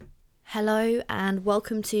Hello and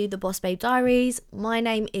welcome to the Boss Babe Diaries. My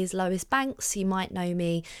name is Lois Banks. You might know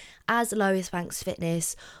me as Lois Banks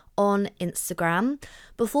Fitness on Instagram.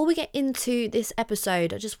 Before we get into this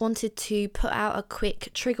episode, I just wanted to put out a quick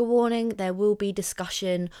trigger warning. There will be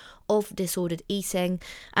discussion of disordered eating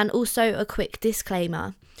and also a quick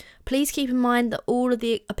disclaimer. Please keep in mind that all of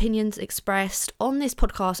the opinions expressed on this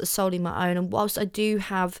podcast are solely my own, and whilst I do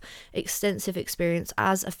have extensive experience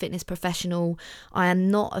as a fitness professional, I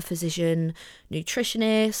am not a physician,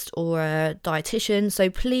 nutritionist or a dietitian,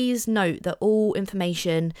 so please note that all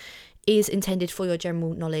information is intended for your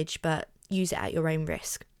general knowledge, but use it at your own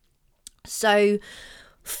risk. So,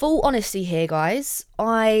 full honesty here, guys,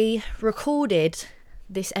 I recorded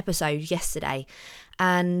this episode yesterday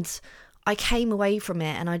and I came away from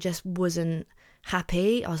it and I just wasn't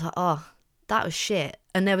happy. I was like, oh, that was shit.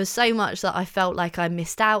 And there was so much that I felt like I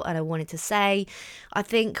missed out and I wanted to say. I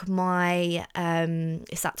think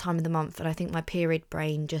it's that time of the month and I think my period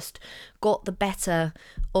brain just got the better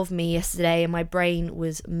of me yesterday and my brain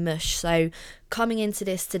was mush. So coming into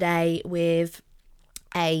this today with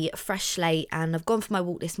a fresh slate, and I've gone for my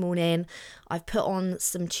walk this morning, I've put on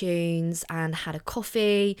some tunes and had a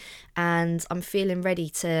coffee and I'm feeling ready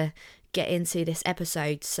to get into this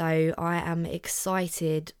episode. So I am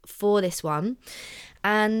excited for this one.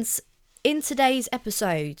 And in today's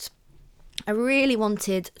episode, I really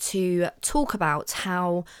wanted to talk about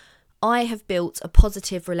how I have built a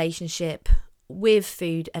positive relationship with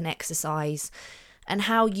food and exercise and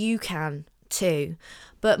how you can too,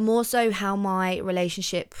 but more so how my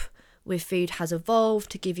relationship with food has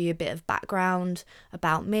evolved, to give you a bit of background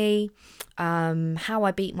about me, how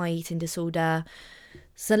I beat my eating disorder,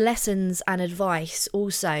 some lessons and advice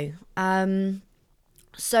also.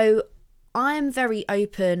 So I am very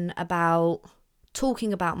open about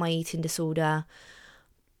talking about my eating disorder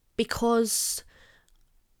because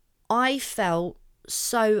I felt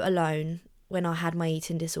so alone when I had my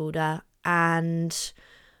eating disorder, and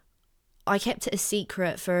I kept it a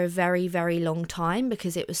secret for a very, very long time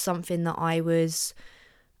because it was something that I was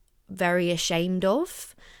very ashamed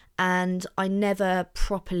of, and I never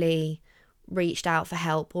properly reached out for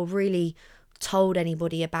help or really told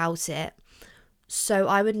anybody about it. So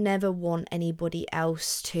I would never want anybody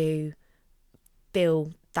else to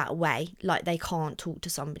feel that way, like they can't talk to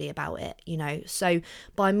somebody about it, you know. So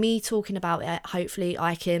by me talking about it, hopefully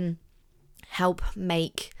I can help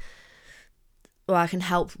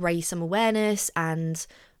raise some awareness and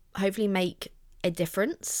hopefully make a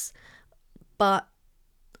difference. But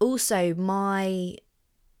also my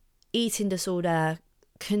eating disorder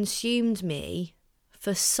consumed me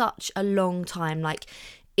for such a long time. Like,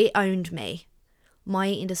 it owned me. My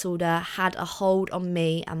eating disorder had a hold on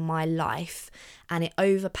me and my life, and it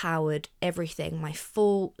overpowered everything, my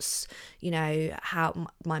thoughts, you know, how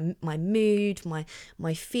my mood, my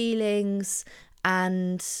feelings.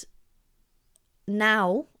 And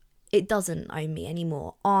now it doesn't own me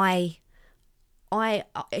anymore.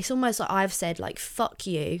 It's almost like I've said, like, fuck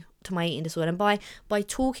you to my eating disorder, and by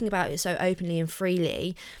talking about it so openly and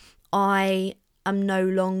freely, I am no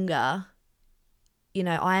longer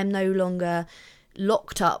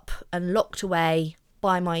locked up and locked away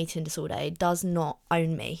by my eating disorder. It does not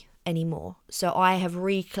own me anymore. So I have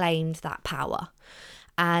reclaimed that power,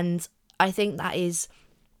 and I think that is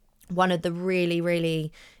one of the really,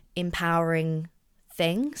 really empowering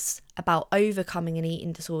things about overcoming an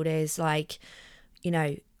eating disorder. Is like, you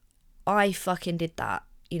know, I fucking did that.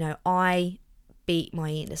 You know, I beat my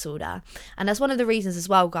eating disorder, and that's one of the reasons as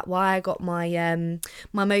well why I got my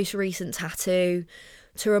my most recent tattoo,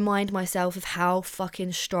 to remind myself of how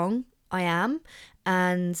fucking strong I am,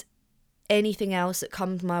 and anything else that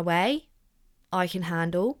comes my way I can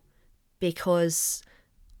handle, because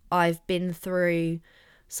I've been through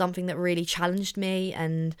something that really challenged me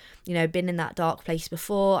and, you know, been in that dark place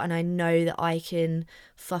before, and I know that I can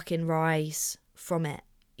fucking rise from it,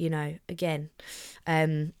 you know, again.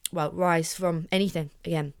 Rise from anything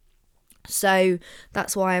again. So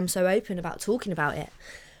that's why I'm so open about talking about it.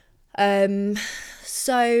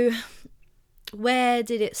 So where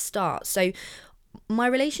did it start? So my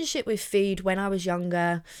relationship with food when I was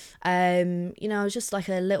younger, you know, I was just like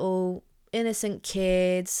a little innocent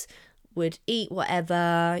kid, would eat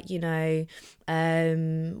whatever, you know,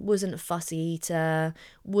 wasn't a fussy eater,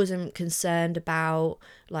 wasn't concerned about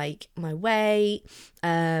like my weight,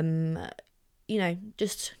 you know,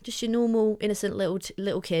 just your normal innocent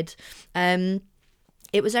little kid.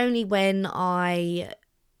 It was only when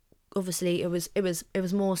obviously it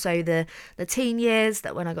was more so the teen years,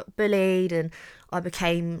 that when I got bullied and I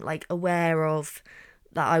became like aware of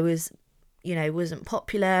that I was, you know, wasn't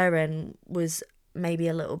popular and was maybe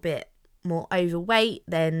a little bit more overweight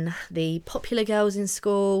than the popular girls in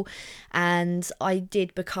school, and I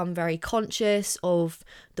did become very conscious of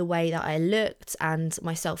the way that I looked, and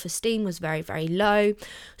my self-esteem was very, very low.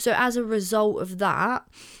 So as a result of that,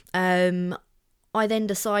 I then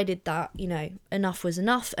decided that, enough was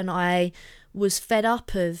enough, and I was fed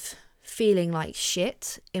up of feeling like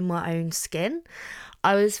shit in my own skin.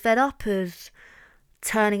 I was fed up of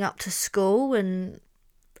turning up to school, and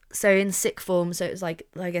so in sixth form, so it was like,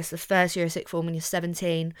 I guess the first year of sixth form when you're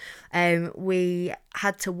 17, we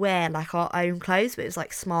had to wear like our own clothes, but it was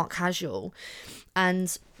like smart casual.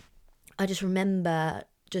 And I just remember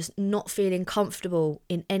just not feeling comfortable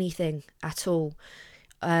in anything at all.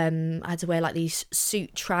 I had to wear like these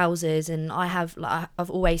suit trousers, and I've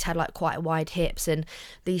always had like quite wide hips, and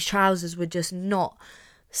these trousers would just not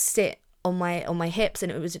sit on my hips,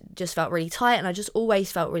 and it was just felt really tight, and I just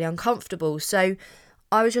always felt really uncomfortable. So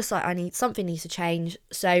I was just like, something needs to change.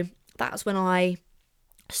 So that's when I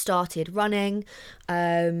started running,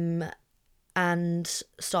 and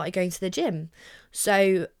started going to the gym.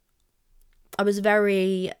 So I was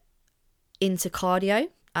very into cardio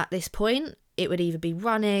at this point. It would either be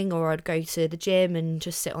running, or I'd go to the gym and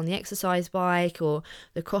just sit on the exercise bike or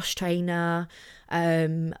the cross trainer,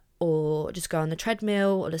 or just go on the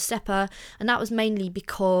treadmill or the stepper. And that was mainly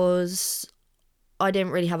because I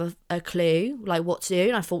didn't really have a clue like what to do,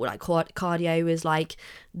 and I thought like cardio was like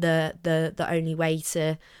the only way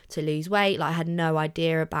to lose weight. Like I had no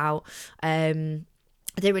idea about I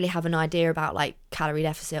didn't really have an idea about like calorie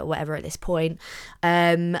deficit or whatever at this point,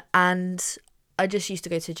 and I just used to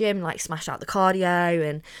go to the gym, like smash out the cardio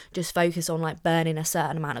and just focus on like burning a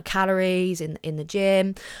certain amount of calories in the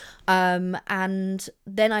gym. And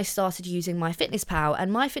then I started using MyFitnessPal,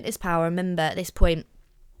 and MyFitnessPal, I remember at this point,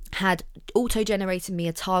 had auto-generated me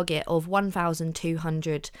a target of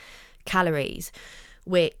 1,200 calories,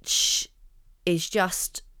 which is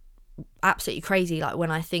just absolutely crazy, like when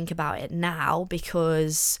I think about it now,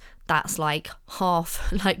 because that's like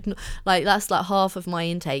half, like that's like half of my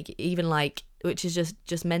intake, even like, which is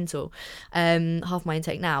just mental, half my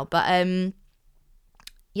intake now. But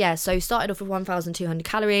yeah, so started off with 1,200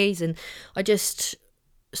 calories, and I just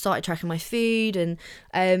started tracking my food, and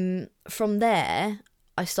from there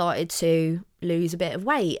I started to lose a bit of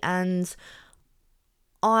weight, and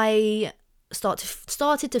I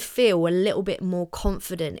started to feel a little bit more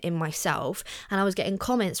confident in myself. And I was getting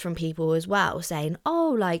comments from people as well saying,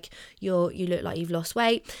 oh, like you look like you've lost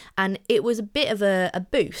weight. And it was a bit of a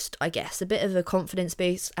boost, I guess, a bit of a confidence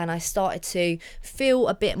boost, and I started to feel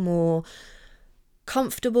a bit more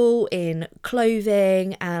comfortable in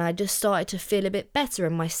clothing, and I just started to feel a bit better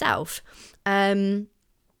in myself. But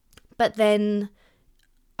then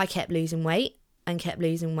I kept losing weight and kept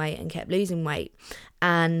losing weight and kept losing weight,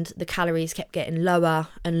 and the calories kept getting lower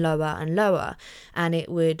and lower and lower, and it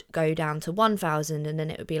would go down to 1,000, and then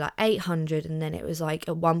it would be like 800, and then it was like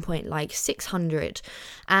at one point like 600.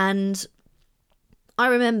 And I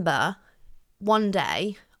remember one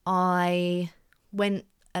day I went,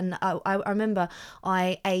 and I remember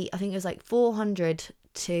I ate, I think it was like 400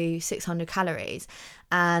 to 600 calories,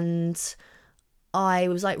 and I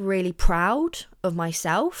was like really proud of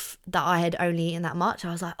myself that I had only eaten that much.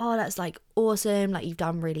 I was like, oh, that's like awesome, like you've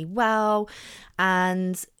done really well.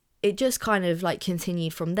 And it just kind of like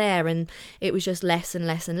continued from there, and it was just less and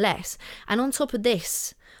less and less. And on top of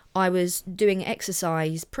this, I was doing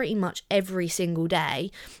exercise pretty much every single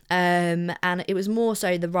day, and it was more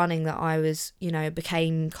so the running that I was,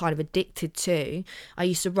 became kind of addicted to. I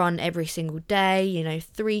used to run every single day,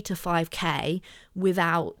 3 to 5k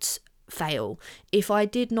without fail. If I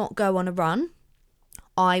did not go on a run,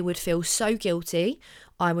 I would feel so guilty.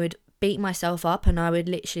 I would beat myself up, and I would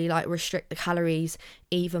literally like restrict the calories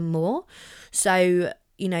even more. So,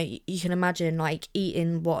 you can imagine like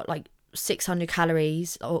eating like 600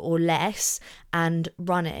 calories or less and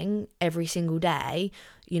running every single day,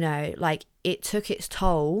 like it took its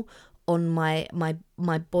toll on my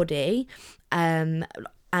body, and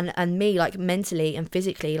me, like mentally and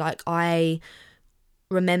physically. Like I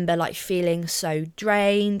remember like feeling so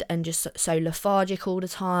drained and just so lethargic all the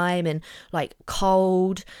time, and like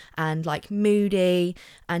cold and like moody,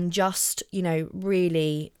 and just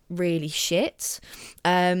really, really shit.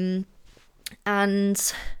 And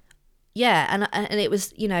yeah, and it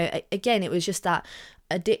was, again, it was just that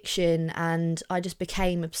addiction, and I just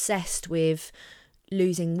became obsessed with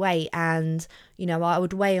losing weight. And I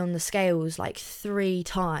would weigh on the scales like 3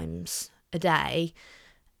 times a day,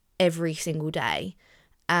 every single day.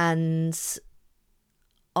 And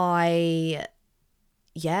I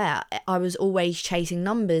was always chasing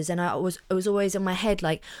numbers, and it was always in my head,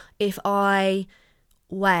 like, if I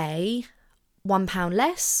weigh 1 pound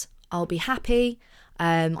less, I'll be happy.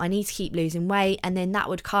 I need to keep losing weight, and then that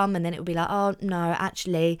would come, and then it would be like, oh no,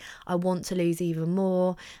 actually I want to lose even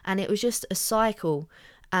more. And it was just a cycle.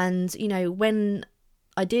 And when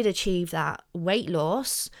I did achieve that weight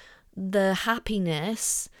loss, the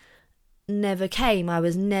happiness never came. I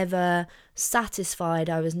was never satisfied,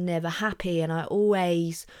 I was never happy, and I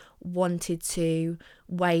always wanted to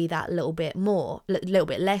weigh that little bit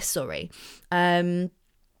less, sorry. So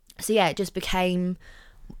yeah, it just became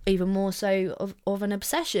even more so of an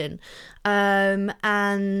obsession. And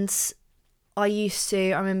I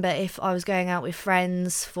remember if I was going out with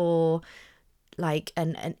friends for like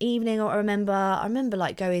an evening, or I remember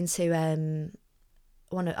like going to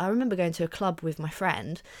I remember going to a club with my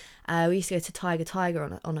friend. We used to go to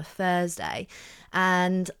Tiger on a Thursday,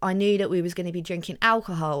 and I knew that we was going to be drinking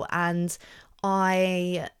alcohol, and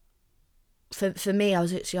for me, I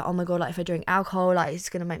was literally like, oh my god, like if I drink alcohol, like it's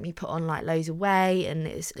gonna make me put on like loads of weight, and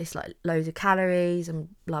it's like loads of calories and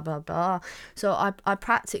blah blah blah. So I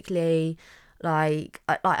practically I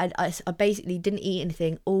basically didn't eat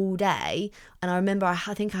anything all day, and I remember I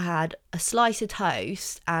think I had a slice of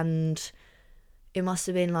toast, and it must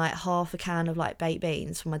have been like half a can of like baked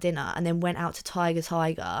beans for my dinner, and then went out to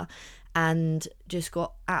Tiger and just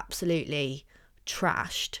got absolutely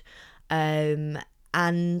trashed. And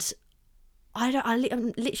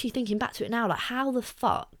I'm literally thinking back to it now, like how the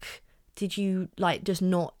fuck did you like just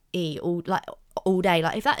not eat all day?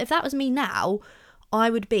 Like if that was me now, I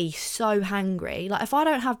would be so hangry. Like if I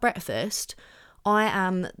don't have breakfast, I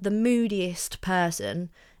am the moodiest person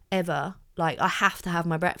ever. Like I have to have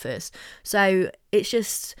my breakfast. So it's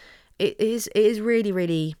just it is really,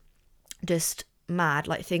 really just mad,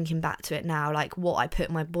 like thinking back to it now, like what I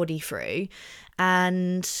put my body through.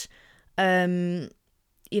 And in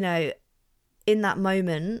that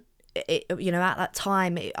moment, at that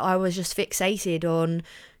time, I was just fixated on,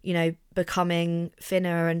 becoming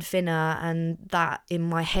thinner and thinner, and that in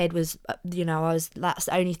my head was, that's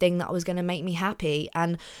the only thing that was going to make me happy.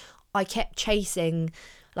 And I kept chasing,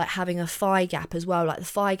 like, having a thigh gap as well. Like, the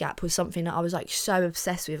thigh gap was something that I was, like, so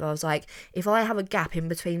obsessed with. I was like, if I have a gap in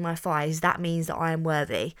between my thighs, that means that I am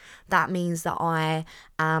worthy. That means that I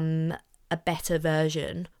am a better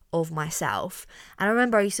version of myself. And I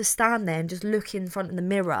remember I used to stand there and just look in front of the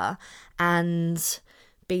mirror and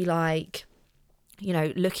be like,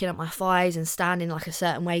 looking at my thighs and standing like a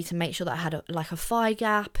certain way to make sure that I had a thigh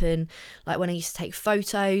gap. And like when I used to take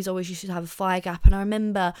photos, I always used to have a thigh gap. And I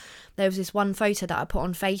remember there was this one photo that I put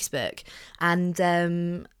on Facebook,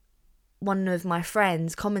 and one of my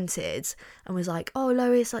friends commented and was like, oh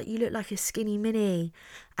Lois, like you look like a skinny mini.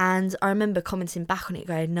 And I remember commenting back on it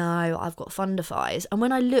going, no, I've got thunder thighs. And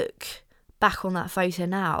when I look back on that photo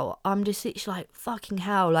now, I'm just literally like, fucking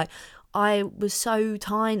hell, like I was so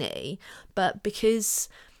tiny. But because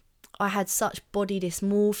I had such body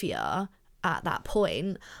dysmorphia at that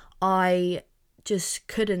point, I just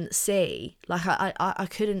couldn't see, like I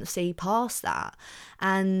couldn't see past that.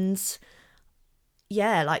 And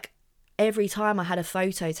yeah, like every time I had a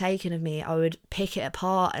photo taken of me, I would pick it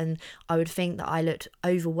apart and I would think that I looked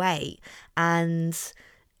overweight. And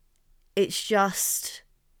it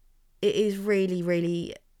is really,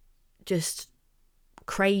 really just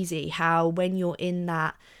crazy how when you're in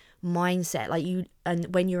that mindset,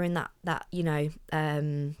 when you're in that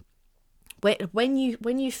when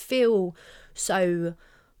you feel so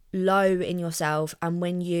low in yourself, and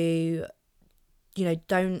when you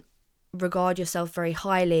don't regard yourself very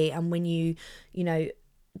highly, and when you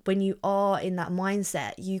are in that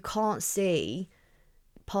mindset, you can't see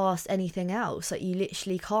past anything else. Like you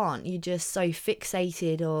literally can't. You're just so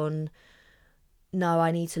fixated on, no,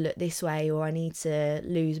 I need to look this way, or I need to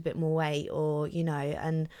lose a bit more weight, or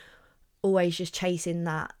and always just chasing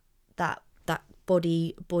that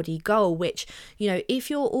body goal, which if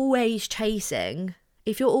you're always trying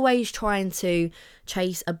to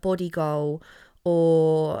chase a body goal,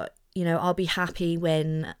 or I'll be happy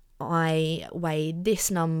when I weigh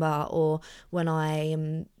this number, or when I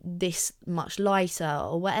am this much lighter,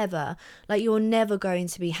 or whatever, like you're never going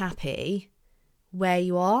to be happy where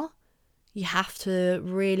you are. You have to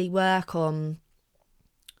really work on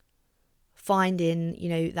finding,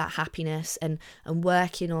 that happiness, and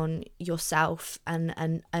working on yourself,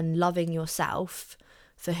 and loving yourself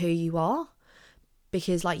for who you are,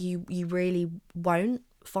 because like you really won't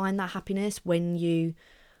find that happiness when you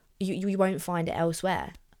won't find it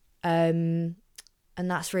elsewhere. And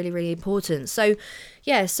that's really, really important. So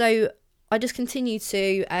yeah, so I just continue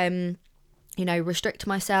to restrict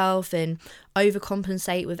myself and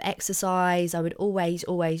overcompensate with exercise. I would always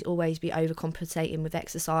be overcompensating with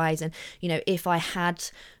exercise. And, if I had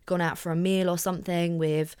gone out for a meal or something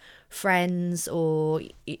with friends, or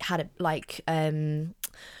had I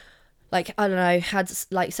don't know, had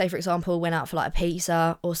say for example, went out for a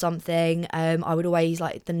pizza or something, I would always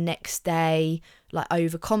the next day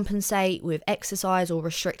overcompensate with exercise or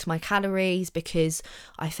restrict my calories because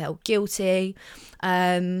I felt guilty.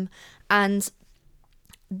 And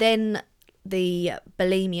then the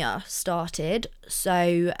bulimia started.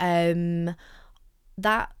 So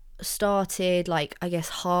that started I guess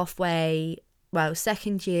halfway,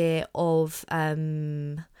 second year of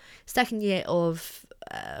second year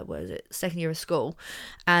of school.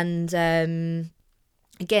 And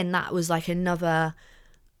again, that was another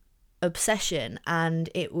obsession, and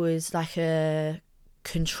it was a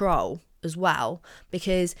control as well,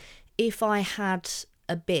 because if I had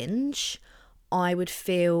a binge, I would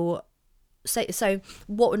feel so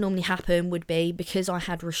what would normally happen would be, because I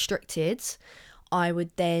had restricted, I would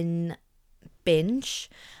then binge,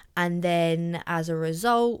 and then as a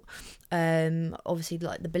result, obviously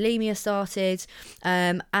the bulimia started,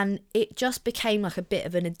 and it just became a bit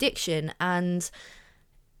of an addiction. And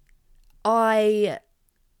it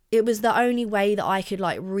was the only way that I could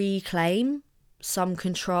reclaim some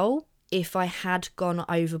control if I had gone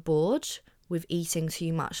overboard with eating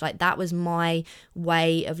too much. That was my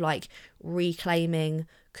way of reclaiming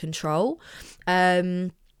control.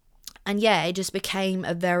 And yeah, it just became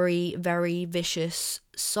a very, very vicious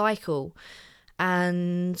cycle.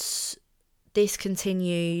 And this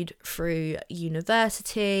continued through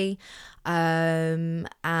university. And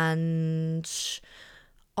I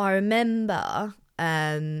remember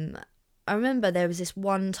there was this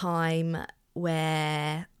one time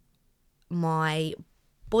where my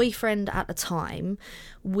boyfriend at the time,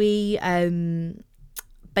 we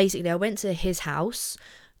basically, I went to his house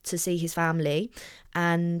to see his family,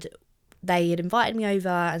 and they had invited me over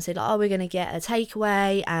and said, we're going to get a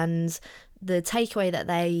takeaway, and the takeaway that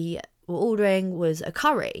they were ordering was a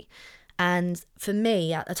curry. And for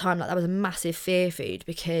me at the time, that was a massive fear food,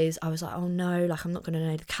 because I was oh no, I'm not going to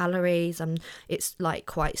know the calories, and it's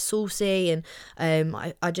quite saucy, and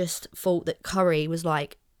I just thought that curry was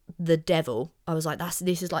the devil. I was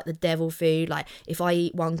this is the devil food. If I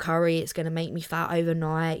eat one curry, it's going to make me fat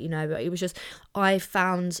overnight, but it was just, I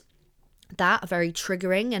found that very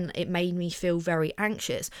triggering, and it made me feel very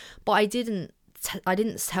anxious. But I didn't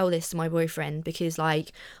tell this to my boyfriend, because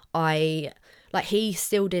he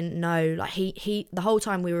still didn't know. He the whole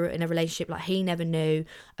time we were in a relationship, he never knew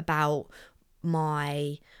about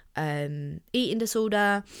my eating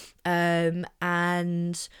disorder,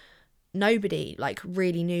 and nobody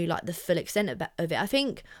really knew the full extent of it. I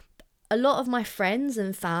think a lot of my friends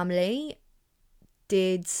and family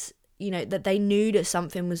did, that they knew that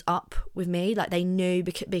something was up with me. They knew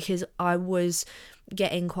because I was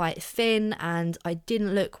getting quite thin and I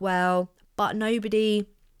didn't look well, but nobody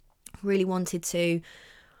really wanted to,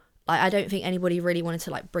 I don't think anybody really wanted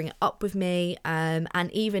to bring it up with me, and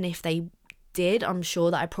even if they did, I'm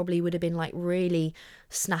sure that I probably would have been really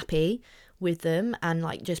snappy with them and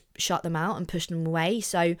just shut them out and push them away.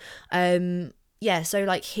 So he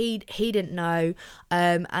didn't know,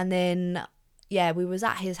 and then we was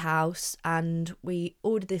at his house and we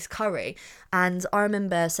ordered this curry, and I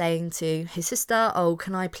remember saying to his sister,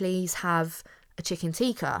 can I please have a chicken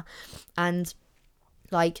tikka? And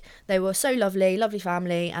they were so lovely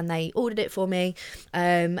family, and they ordered it for me,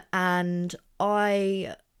 and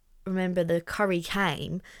I remember the curry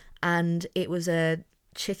came, and it was a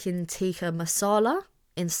chicken tikka masala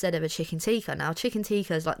instead of a chicken tikka. Now chicken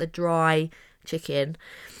tikka is the dry chicken,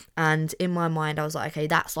 and in my mind I was okay,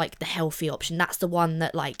 that's the healthy option, that's the one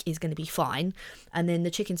that is going to be fine. And then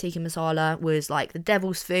the chicken tikka masala was the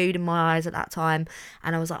devil's food in my eyes at that time,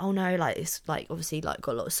 and I was oh no, it's obviously got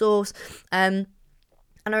a lot of sauce. And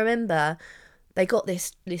I remember they got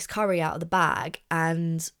this curry out of the bag,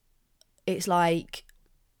 and it's my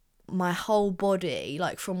whole body,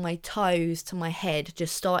 from my toes to my head,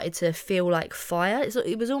 just started to feel like fire.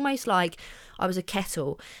 It was almost like I was a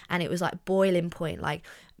kettle, and it was boiling point,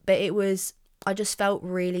 but it was, I just felt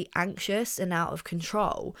really anxious and out of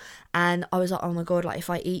control. And I was oh my God,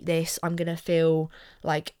 if I eat this, I'm gonna feel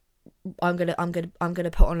I'm gonna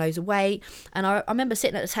put on loads of weight. And I remember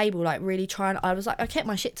sitting at the table really trying, I was I kept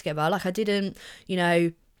my shit together, I didn't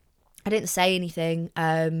I didn't say anything.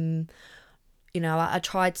 I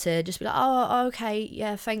tried to just be oh okay,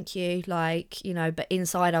 yeah, thank you, but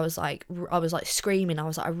inside I was screaming. I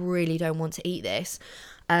was I really don't want to eat this,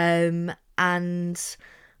 and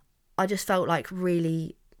I just felt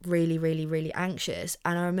really really, really, really anxious.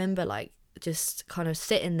 And I remember like just kind of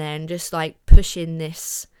sitting there and just like pushing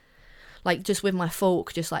this, like just with my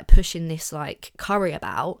fork, just like pushing this like curry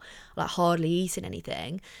about, like hardly eating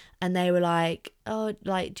anything. And they were like, oh,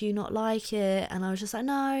 like, do you not like it? And I was just like,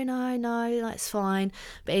 no, that's fine.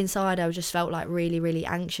 But inside I just felt like really, really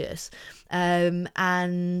anxious. And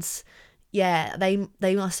yeah,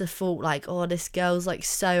 they must have thought like, oh, this girl's like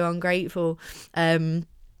so ungrateful.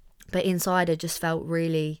 But inside I just felt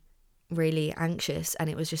really, really anxious, and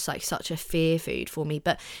it was just like such a fear food for me.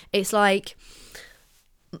 But it's like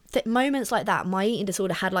moments like that, my eating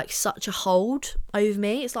disorder had like such a hold over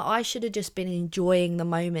me. It's like I should have just been enjoying the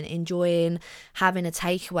moment, enjoying having a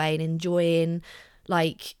takeaway and enjoying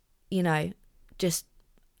like, you know, just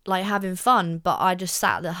like having fun. But I just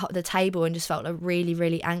sat at the table and just felt like really,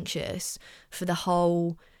 really anxious for the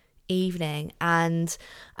whole evening. And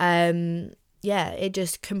yeah, it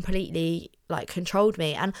just completely like controlled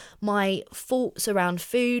me, and my thoughts around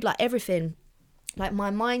food, like everything, like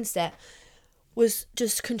my mindset was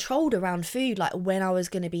just controlled around food, like when I was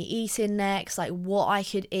going to be eating next, like what I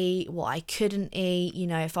could eat, what I couldn't eat, you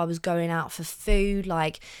know, if I was going out for food,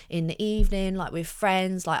 like in the evening, like with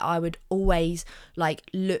friends, like I would always like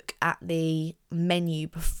look at the menu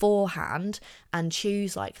beforehand and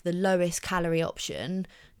choose like the lowest calorie option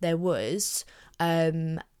there was,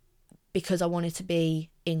 because I wanted to be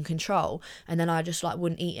in control, and then I just like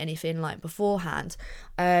wouldn't eat anything like beforehand,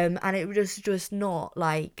 and it was just not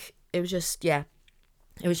like, it was just, yeah,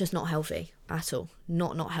 it was just not healthy at all.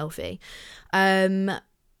 Not healthy. I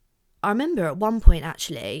remember at one point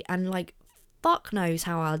actually, and like fuck knows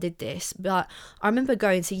how I did this, but I remember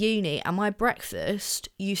going to uni and my breakfast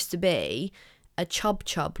used to be a Chub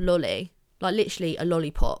Chub lolly, like literally a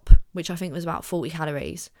lollipop, which I think was about 40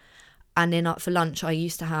 calories. And then for lunch I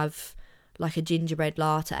used to have like a gingerbread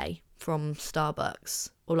latte from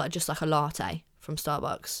Starbucks, or like just like a latte from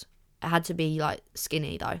Starbucks. It had to be like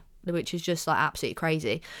skinny though, which is just like absolutely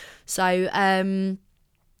crazy. So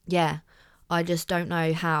yeah, I just don't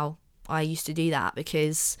know how I used to do that,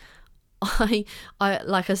 because I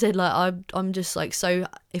like I said, like I'm just like, so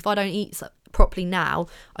if I don't eat properly now,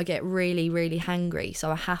 I get really, really hangry, so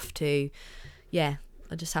I have to, yeah,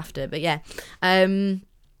 I just have to. But yeah,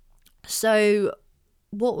 so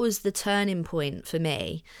what was the turning point for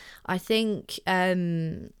me? I think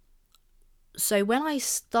so when I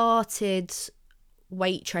started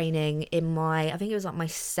weight training in I think it was like my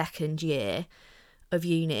second year of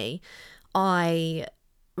uni, I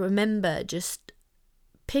remember just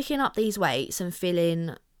picking up these weights and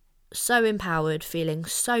feeling so empowered, feeling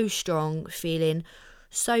so strong, feeling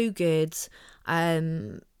so good.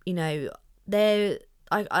 You know,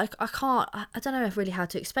 I can't, I don't know really how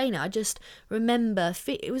to explain it. I just remember,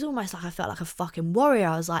 it was almost like I felt like a fucking warrior.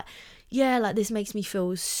 I was like, yeah, like this makes me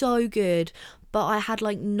feel so good, but I had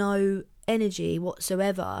like no energy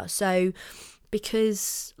whatsoever. So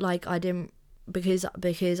because like because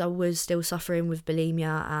I was still suffering with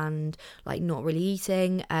bulimia and like not really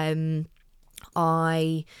eating,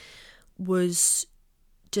 I was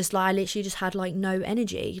just like, I literally just had like no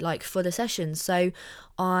energy like for the sessions. So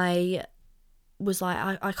I was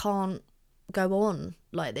like, I can't go on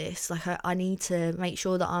like this. Like I need to make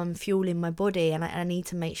sure that I'm fueling my body, and I need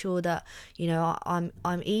to make sure that, you know,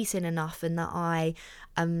 I'm eating enough, and that I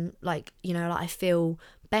am like, you know, like I feel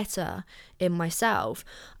better in myself.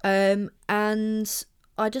 And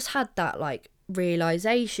I just had that like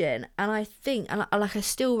realization, and I think, and like I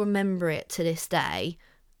still remember it to this day.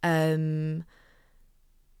 The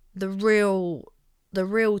real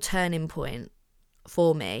turning point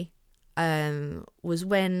for me was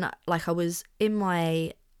when like I was in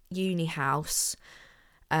my uni house,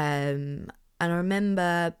 and I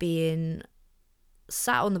remember being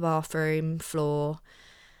sat on the bathroom floor,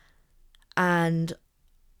 and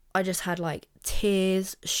I just had like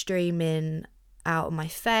tears streaming out of my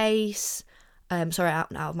face, out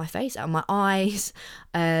of my face, out of my eyes.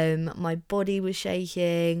 My body was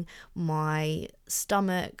shaking, my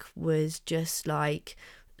stomach was just like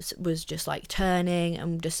turning,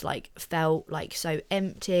 and just like felt like so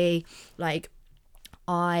empty. Like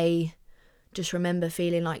I just remember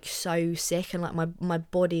feeling like so sick, and like my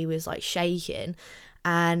body was like shaking.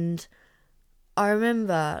 And I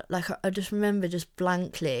just remember just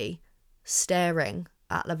blankly staring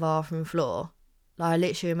at the bathroom floor. Like I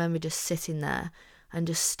literally remember just sitting there and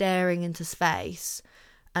just staring into space,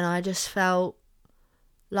 and I just felt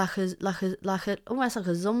like a almost like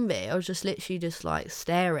a zombie. I was just literally just like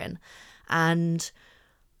staring. And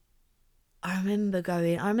I remember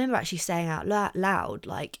actually saying out loud,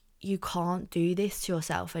 like, you can't do this to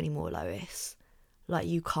yourself anymore, Lois. Like,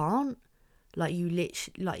 you can't. Like you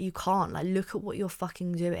literally, like you can't, like look at what you're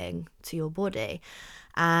fucking doing to your body.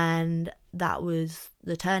 And that was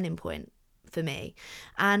the turning point for me.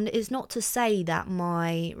 And it's not to say that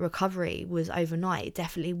my recovery was overnight. It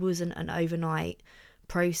definitely wasn't an overnight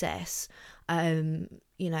process. You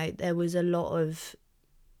know, there was a lot of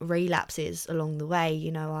relapses along the way.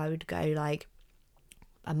 You know, I would go like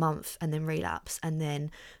a month and then relapse, and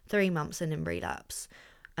then 3 months and then relapse,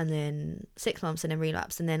 and then 6 months and then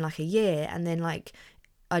relapse, and then like a year, and then like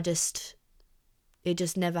it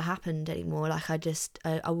just never happened anymore. Like I just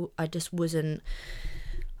wasn't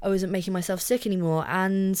making myself sick anymore.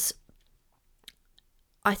 And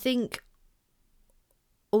I think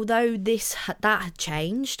although that had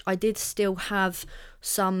changed, I did still have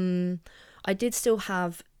a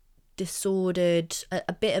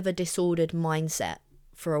bit of a disordered mindset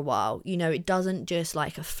for a while. You know, it doesn't just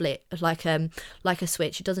like a flip, like a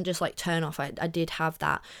switch. It doesn't just like turn off. I did have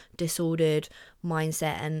that disordered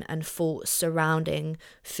mindset and thoughts surrounding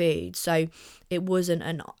food. So it wasn't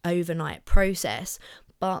an overnight process,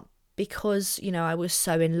 but because, you know, I was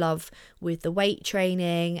so in love with the weight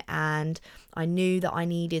training, and I knew that I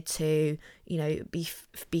needed to, you know,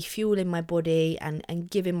 be fueling my body and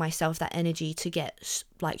giving myself that energy to get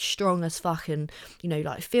like strong as fuck and, you know,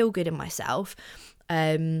 like feel good in myself.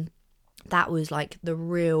 That was like the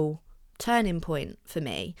real turning point for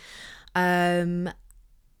me. And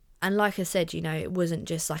like I said, you know, it wasn't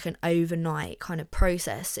just like an overnight kind of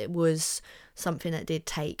process. It was something that did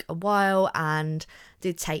take a while and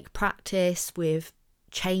did take practice with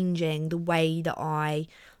changing the way that I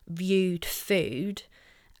viewed food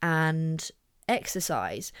and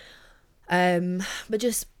exercise. But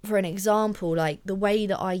just for an example, like the way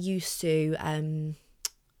that I used to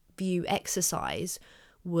view exercise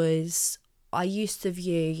was, I used to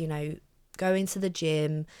view, you know, going to the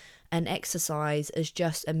gym and exercise as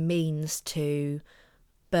just a means to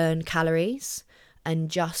burn calories, and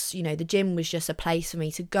just, you know, the gym was just a place for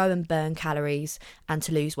me to go and burn calories and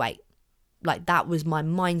to lose weight. Like that was my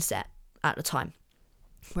mindset at the time.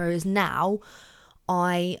 Whereas now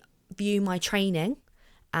I view my training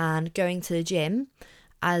and going to the gym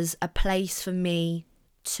as a place for me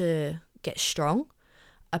to get strong,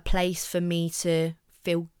 a place for me to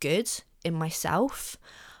feel good in myself,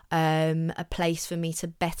 a place for me to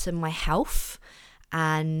better my health,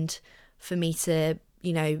 and for me to,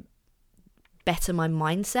 you know, better my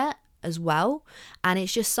mindset as well. And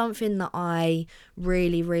it's just something that I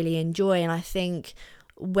really, really enjoy. And I think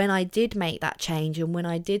when I did make that change, and when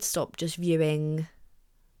I did stop just viewing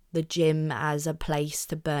the gym as a place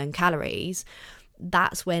to burn calories,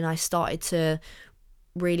 that's when I started to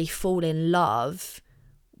really fall in love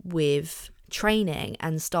with training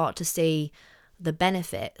and start to see the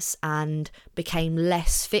benefits, and became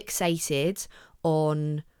less fixated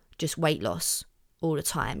on just weight loss all the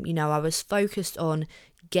time. You know, I was focused on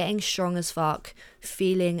getting strong as fuck,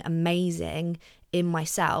 feeling amazing in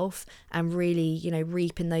myself, and really, you know,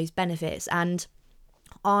 reaping those benefits. And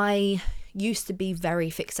I used to be very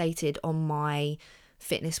fixated on my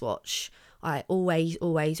fitness watch. I always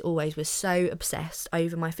was so obsessed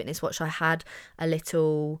over my fitness watch. I had a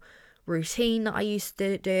little routine that I used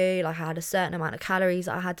to do. Like I had a certain amount of calories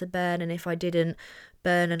that I had to burn, and if I didn't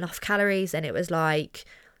burn enough calories, then it was like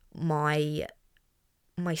my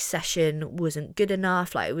session wasn't good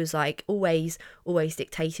enough. Like it was like always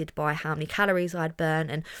dictated by how many calories I'd burn.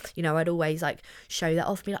 And, you know, I'd always like show that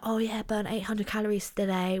off, be like, oh yeah, burn 800 calories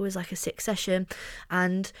today. It was like a 6 session.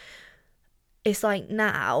 And it's like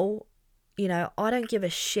now, you know, I don't give a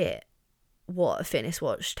shit what a fitness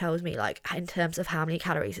watch tells me, like in terms of how many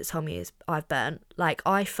calories it's told me I've burnt. Like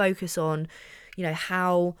I focus on, you know,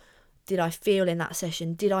 how did I feel in that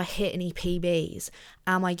session? Did I hit any PBs?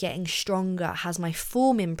 Am I getting stronger? Has my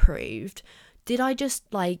form improved? Did I just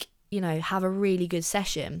like, you know, have a really good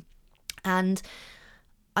session? And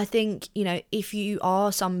I think, you know, if you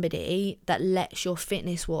are somebody that lets your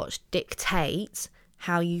fitness watch dictate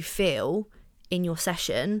how you feel in your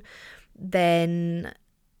session, then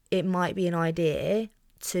it might be an idea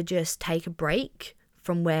to just take a break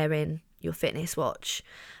from wearing your fitness watch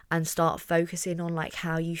and start focusing on like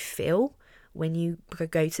how you feel when you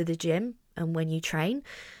go to the gym and when you train.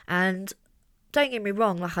 And don't get me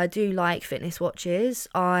wrong, like I do like fitness watches.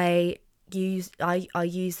 I use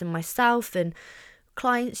them myself, and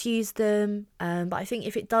clients use them, but I think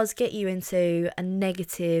if it does get you into a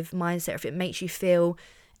negative mindset, if it makes you feel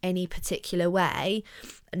any particular way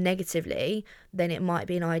negatively, then it might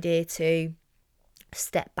be an idea to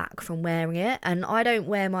step back from wearing it. And I don't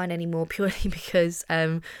wear mine anymore purely because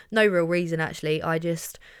no real reason actually, I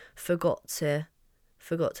just forgot to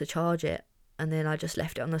charge it and then I just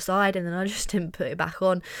left it on the side, and then I just didn't put it back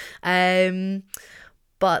on.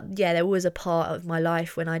 But yeah, there was a part of my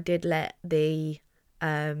life when I did let the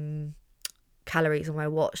calories on my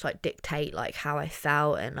watch like dictate like how I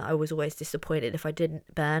felt, and I was always disappointed if I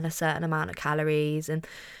didn't burn a certain amount of calories. And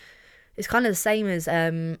it's kind of the same as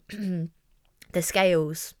the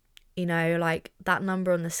scales, you know, like that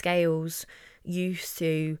number on the scales used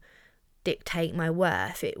to dictate my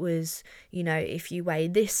worth. It was, you know, if you weigh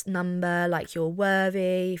this number, like you're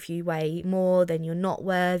worthy. If you weigh more, then you're not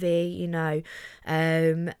worthy, you know.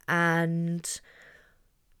 And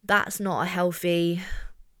that's not a healthy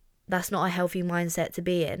mindset to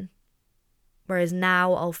be in. Whereas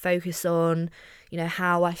now I'll focus on, you know,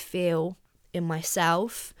 how I feel in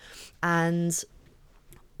myself and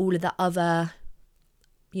all of the other,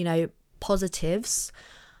 you know, positives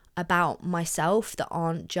about myself that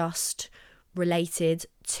aren't just related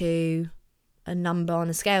to a number on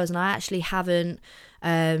the scales. And I actually haven't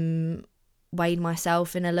weighed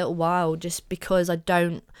myself in a little while, just because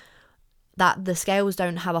that the scales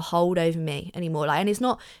don't have a hold over me anymore. Like, and it's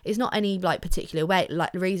not any like particular way,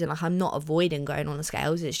 like the reason, like I'm not avoiding going on the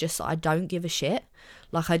scales, it's just that I don't give a shit.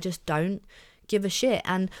 Like, I just don't give a shit.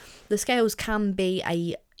 And the scales can be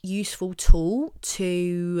a useful tool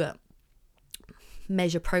to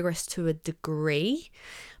measure progress to a degree,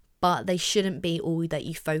 but they shouldn't be all that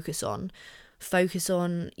you focus on.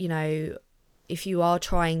 You know, if you are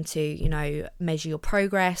trying to, you know, measure your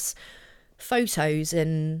progress, photos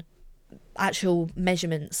and actual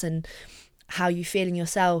measurements and how you feel in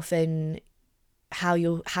yourself and how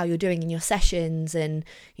you're doing in your sessions, and,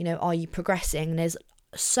 you know, are you progressing? There's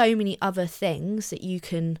so many other things that you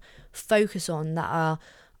can focus on that are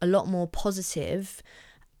a lot more positive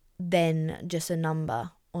than just a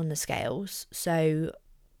number on the scales. So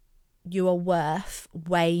you are worth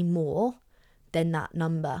way more than that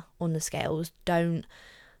number on the scales. Don't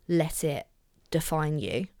let it define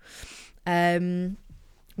you. I'm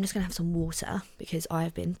just going to have some water because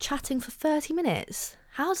I've been chatting for 30 minutes.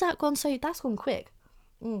 How's that gone? That's gone quick.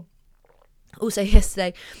 Also,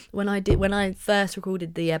 yesterday when I first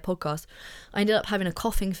recorded the podcast, I ended up having a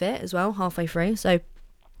coughing fit as well halfway through. So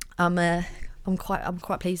I'm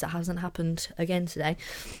quite pleased that hasn't happened again today.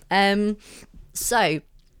 So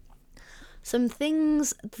some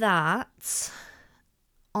things that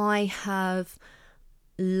I have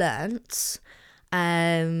learnt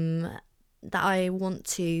that I want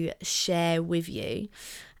to share with you,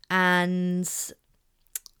 and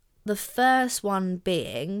the first one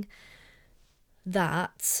being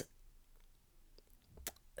that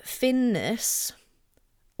thinness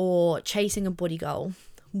or chasing a body goal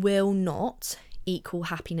will not equal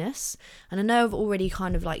happiness. And I know I've already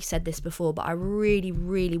kind of like said this before, but I really,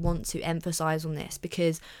 really want to emphasize on this,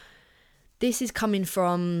 because this is coming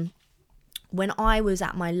from when I was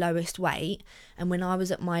at my lowest weight and when I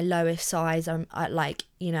was at my lowest size, like,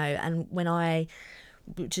 you know, and when I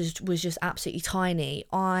was just absolutely tiny,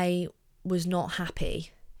 I was not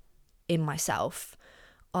happy in myself.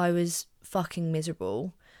 I was fucking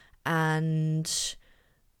miserable. And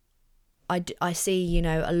I see, you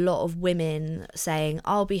know, a lot of women saying,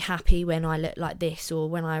 I'll be happy when I look like this or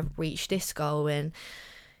when I reach this goal. And,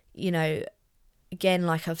 you know, again,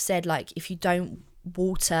 like I've said, like if you don't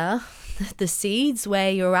water the seeds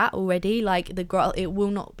where you're at already, like it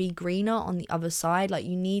will not be greener on the other side. Like,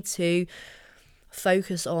 you need to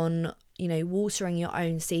focus on, you know, watering your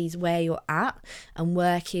own seeds where you're at and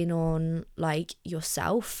working on like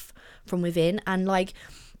yourself from within. And like,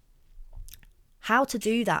 how to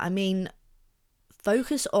do that, I mean,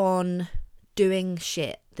 focus on doing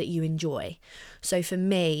shit that you enjoy. So for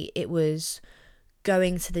me, it was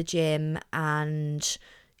going to the gym and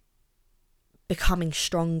becoming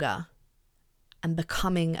stronger and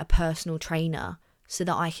becoming a personal trainer so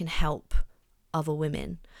that I can help other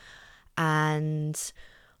women. And,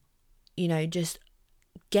 you know, just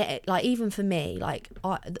get it, like, even for me, like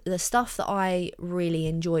the stuff that I really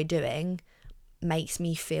enjoy doing makes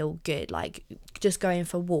me feel good, like just going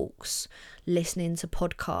for walks, listening to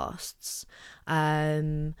podcasts,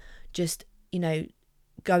 just, you know,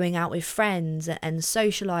 going out with friends and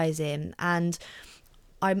socializing. And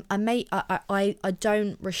I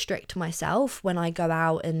don't restrict myself when I go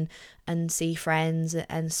out and see friends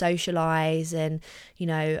and socialize. And, you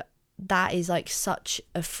know, that is like such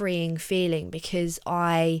a freeing feeling, because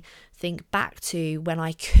I think back to when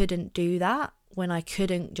I couldn't do that, when I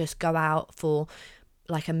couldn't just go out for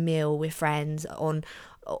like a meal with friends on,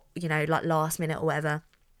 you know, like last minute or whatever,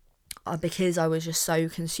 because I was just so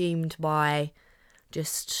consumed by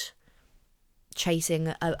just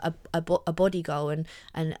chasing a body goal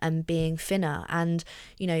and being thinner. And,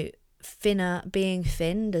 you know, being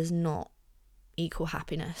thin does not equal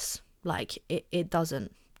happiness. Like it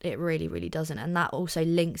doesn't. It really, really doesn't. And that also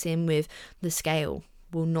links in with the scale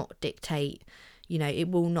will not dictate, it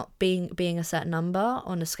will not, being a certain number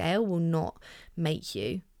on a scale will not make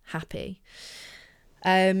you happy.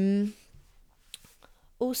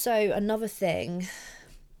 Also, another thing,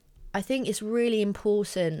 I think it's really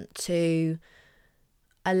important to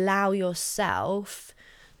allow yourself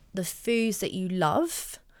the foods that you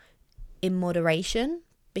love in moderation,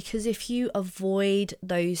 because if you avoid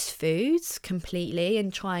those foods completely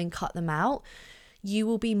and try and cut them out, you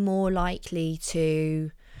will be more likely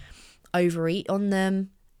to overeat on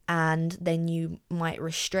them, and then you might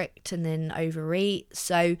restrict and then overeat.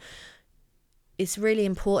 So it's really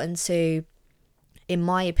important to, in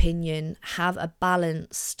my opinion, have a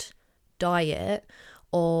balanced diet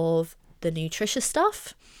of the nutritious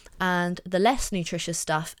stuff and the less nutritious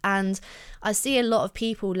stuff. And I see a lot of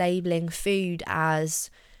people labeling food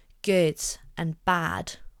as good and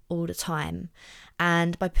bad all the time.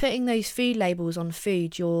 And by putting those food labels on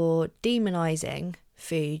food, you're demonizing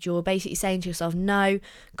food. You're basically saying to yourself, no,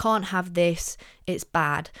 can't have this, it's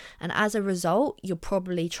bad. And as a result, you'll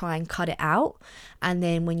probably try and cut it out. And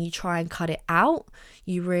then when you try and cut it out,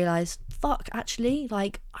 you realize, fuck, actually,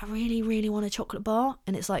 like, I really, really want a chocolate bar.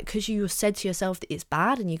 And it's like, because you said to yourself that it's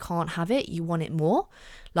bad and you can't have it, you want it more.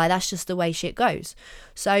 Like, that's just the way shit goes.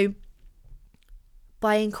 So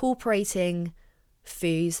by incorporating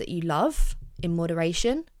foods that you love in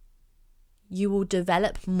moderation, you will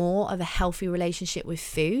develop more of a healthy relationship with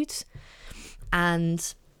food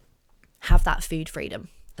and have that food freedom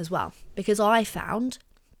as well. Because I found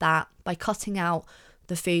that by cutting out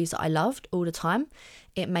the foods that I loved all the time,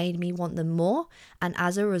 it made me want them more. And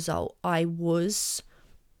as a result, I was,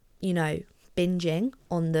 binging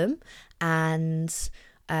on them, and,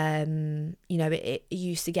 it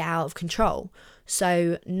used to get out of control.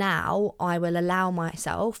 So now I will allow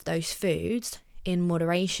myself those foods in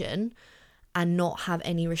moderation and not have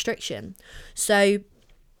any restriction. So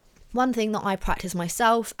one thing that I practice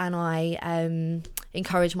myself, and I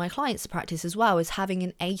encourage my clients to practice as well, is having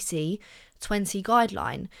an 80-20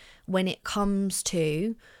 guideline when it comes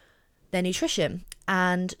to their nutrition,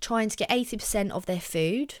 and trying to get 80% of their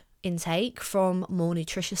food intake from more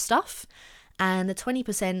nutritious stuff and the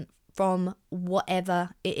 20% from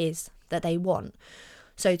whatever it is that they want.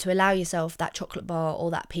 So to allow yourself that chocolate bar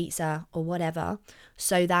or that pizza or whatever,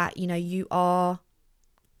 so that, you are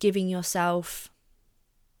giving yourself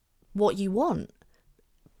what you want,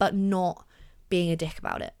 but not being a dick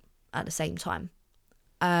about it at the same time.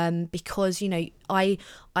 Because, I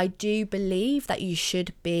do believe that you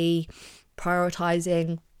should be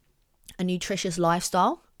prioritizing a nutritious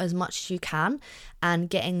lifestyle as much as you can, and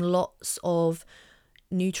getting lots of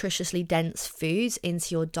nutritiously dense foods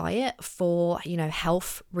into your diet for,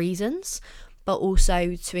 health reasons, but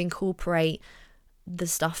also to incorporate the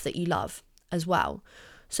stuff that you love as well.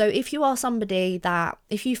 So if you are somebody that,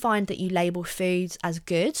 if you find that you label foods as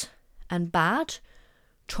good and bad,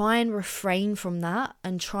 try and refrain from that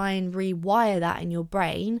and try and rewire that in your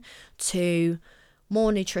brain to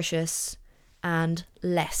more nutritious and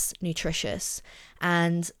less nutritious.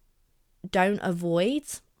 And don't avoid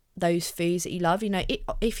those foods that you love.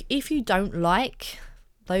 If you don't like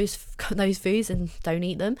those foods, and don't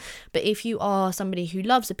eat them. But if you are somebody who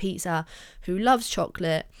loves a pizza, who loves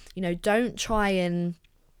chocolate, don't try and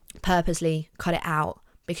purposely cut it out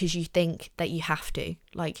because you think that you have to.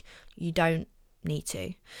 Like, you don't need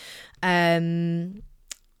to.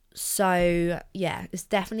 So yeah, it's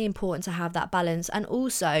definitely important to have that balance, and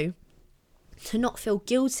also to not feel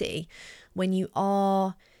guilty when you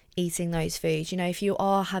are eating those foods. If you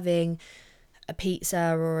are having a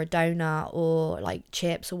pizza or a donut or like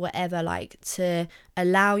chips or whatever, like, to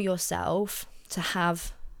allow yourself to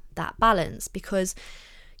have that balance, because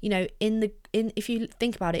if you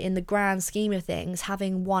think about it, in the grand scheme of things,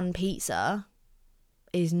 having one pizza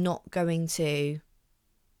is not going to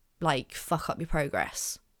like fuck up your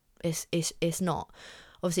progress. It's not.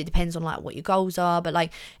 Obviously it depends on like what your goals are, but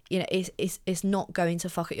like, it's not going to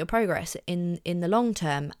fuck up your progress in the long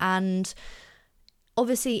term. And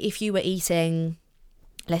obviously if you were eating,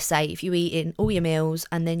 let's say if you eat in all your meals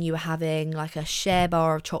and then you were having like a share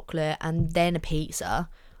bar of chocolate and then a pizza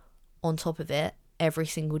on top of it every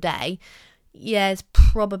single day, yeah, it's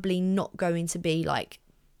probably not going to be like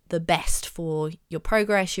the best for your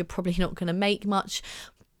progress. You're probably not going to make much,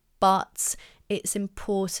 but it's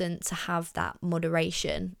important to have that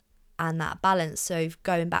moderation and that balance. So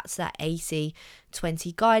going back to that 80-20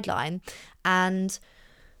 guideline, and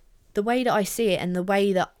the way that I see it, and the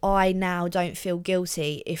way that I now don't feel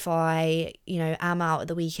guilty if I, am out at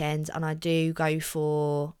the weekend and I do go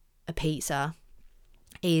for a pizza,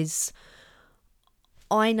 is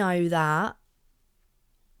I know that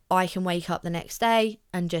I can wake up the next day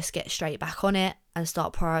and just get straight back on it and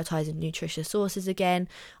start prioritizing nutritious sources again.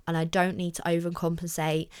 And I don't need to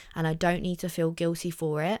overcompensate, and I don't need to feel guilty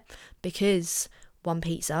for it, because one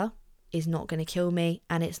pizza is not going to kill me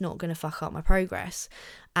and it's not going to fuck up my progress.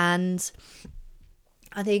 And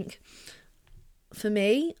I think for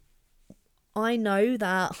me, I know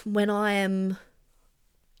that when I am,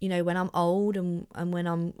 when I'm old and when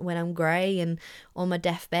I'm grey and on my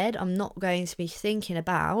deathbed, I'm not going to be thinking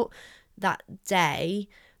about that day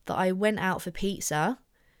that I went out for pizza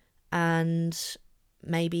and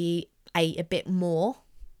maybe ate a bit more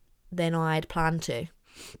than I'd planned to.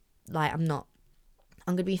 Like, I'm not.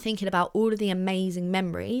 I'm going to be thinking about all of the amazing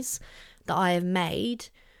memories that I have made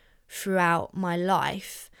throughout my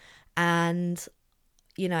life. And,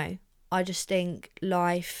 I just think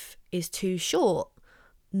life is too short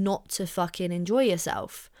not to fucking enjoy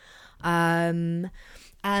yourself. And,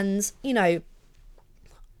 I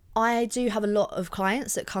do have a lot of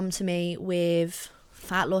clients that come to me with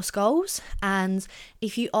fat loss goals. And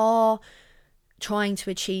if you are trying to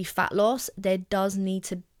achieve fat loss,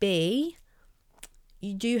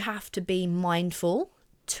 you do have to be mindful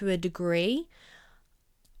to a degree,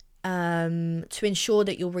 to ensure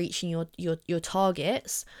that you're reaching your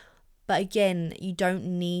targets. But again, you don't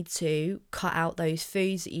need to cut out those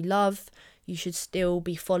foods that you love. You should still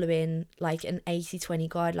be following like an 80-20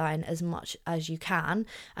 guideline as much as you can.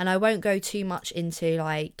 And I won't go too much into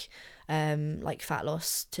like fat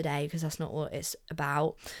loss today, because that's not what it's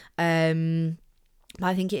about. But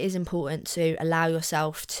I think it is important to allow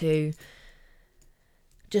yourself to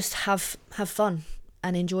just have fun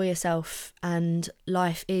and enjoy yourself, and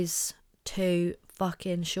life is too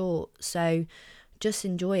fucking short, so just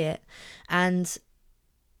enjoy it. And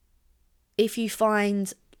if you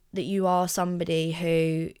find that you are somebody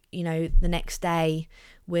who, the next day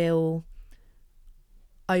will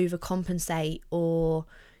overcompensate or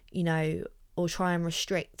try and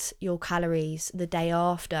restrict your calories the day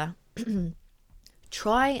after,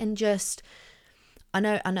 try and just, I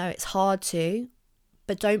know it's hard to,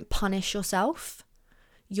 but don't punish yourself.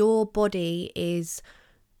 Your body is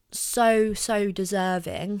so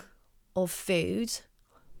deserving of food,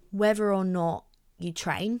 whether or not you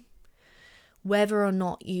train, whether or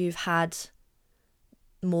not you've had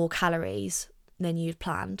more calories than you'd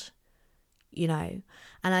planned, And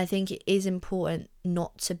I think it is important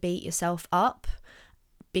not to beat yourself up,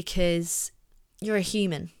 because you're a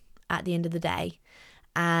human at the end of the day,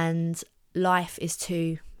 and life is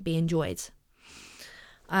to be enjoyed.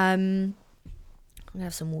 I'm gonna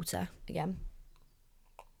have some water again.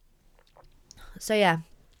 So yeah.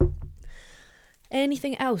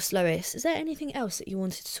 Anything else, Lois? Is there anything else that you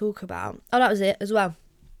wanted to talk about? Oh, that was it as well.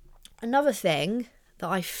 Another thing that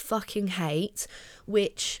I fucking hate,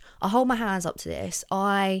 which I hold my hands up to this,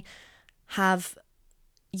 I have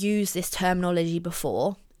used this terminology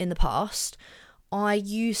before in the past. I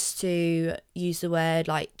used to use the word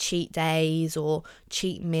like cheat days or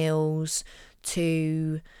cheat meals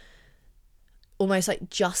to almost like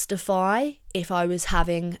justify if I was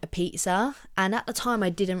having a pizza. And at the time I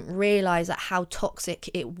didn't realise that how toxic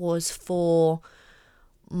it was for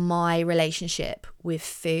my relationship with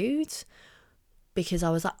food, because I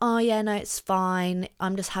was like, oh yeah, no, it's fine,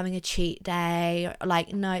 I'm just having a cheat day.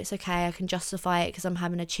 Like, no, it's okay, I can justify it because I'm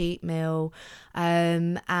having a cheat meal.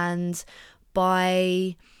 And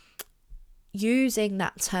by using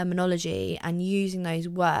that terminology and using those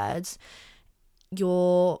words,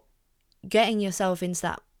 you're getting yourself into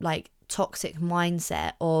that like toxic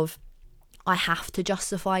mindset of I have to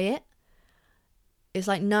justify it. It's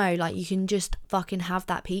like, no, like you can just fucking have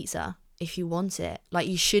that pizza if you want it. Like,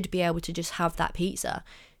 you should be able to just have that pizza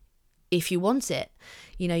if you want it.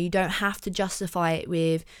 You don't have to justify it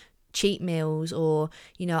with cheat meals or,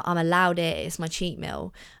 I'm allowed it, it's my cheat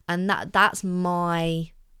meal. And that's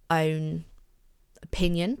my own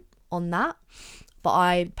opinion on that. But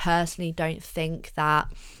I personally don't think that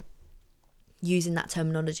using that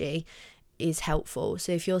terminology is helpful.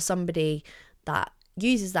 So if you're somebody that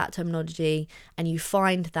uses that terminology and you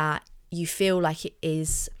find that you feel like it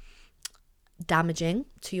is damaging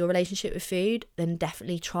to your relationship with food, then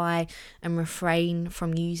definitely try and refrain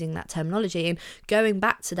from using that terminology. And going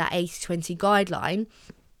back to that 80-20 guideline,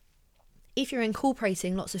 if you're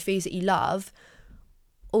incorporating lots of foods that you love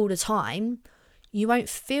all the time, you won't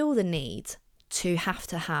feel the need to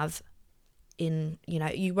have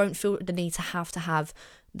you won't feel the need to have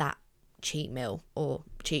that cheat meal or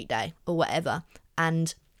cheat day or whatever,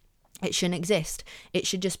 and it shouldn't exist. It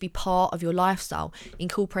should just be part of your lifestyle.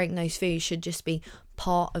 Incorporating those foods should just be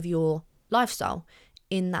part of your lifestyle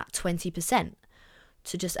in that 20%,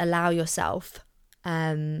 to just allow yourself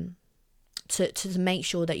to make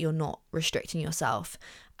sure that you're not restricting yourself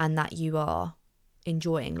and that you are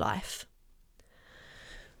enjoying life.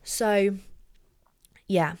 So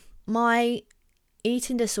yeah, my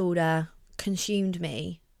eating disorder consumed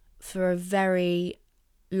me for a very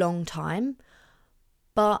long time,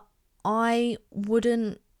 but I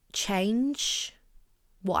wouldn't change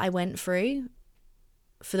what I went through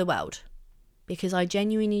for the world, because I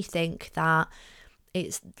genuinely think that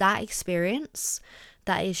it's that experience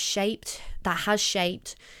that has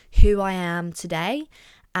shaped who I am today,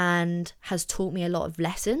 and has taught me a lot of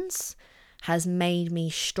lessons, has made me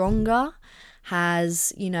stronger,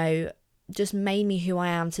 has, just made me who I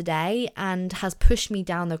am today, and has pushed me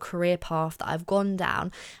down the career path that I've gone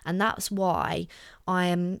down. And that's why I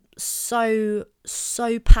am so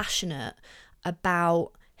passionate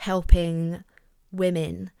about helping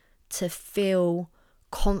women to feel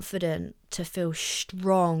confident, to feel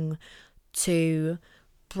strong, to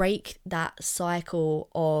break that cycle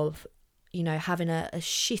of, having a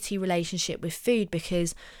shitty relationship with food,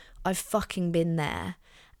 because I've fucking been there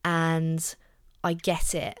and I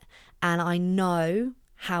get it and I know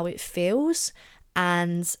how it feels.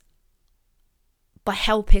 And by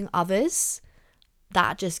helping others,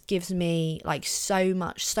 that just gives me like so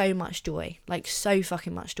much joy, like so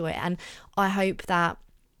fucking much joy. And I hope that,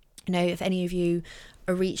 if any of you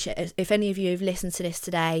if any of you have listened to this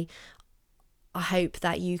today, I hope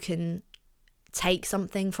that you can take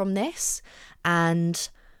something from this and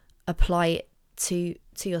apply it to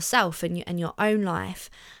yourself and your own life.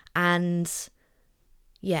 And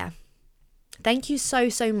yeah, thank you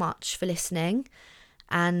so much for listening,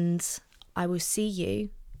 and I will see you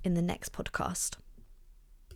in the next podcast.